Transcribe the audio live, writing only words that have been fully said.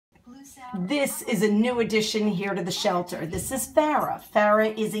This is a new addition here to the shelter. This is Farrah.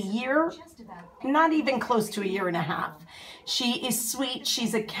 Farrah is a year, not even close to a year and a half. She is sweet.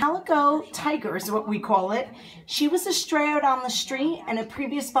 She's a calico tiger is what we call it. She was a stray out on the street, and a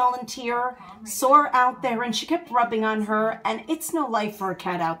previous volunteer saw her out there and she kept rubbing on her, and it's no life for a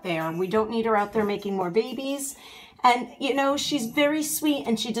cat out there. We don't need her out there making more babies. And, you know, she's very sweet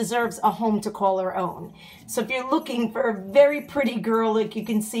and she deserves a home to call her own. So if you're looking for a very pretty girl, like you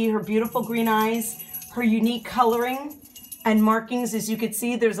can see her beautiful green eyes, her unique coloring and markings, as you can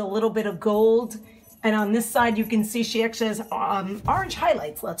see, there's a little bit of gold. And on this side, you can see she actually has orange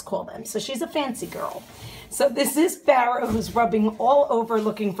highlights, let's call them. So she's a fancy girl. So this is Farrah, who's rubbing all over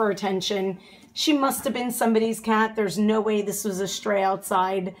looking for attention. She must have been somebody's cat. There's no way this was a stray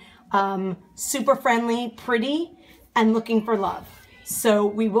outside. Super friendly, pretty, and looking for love. So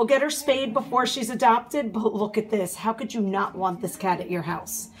we will get her spayed before she's adopted, but look at this. How could you not want this cat at your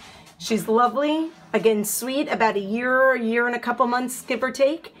house? She's lovely, again, sweet, about a year and a couple months, give or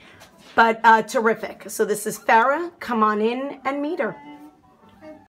take, but terrific. So this is Farrah. Come on in and meet her.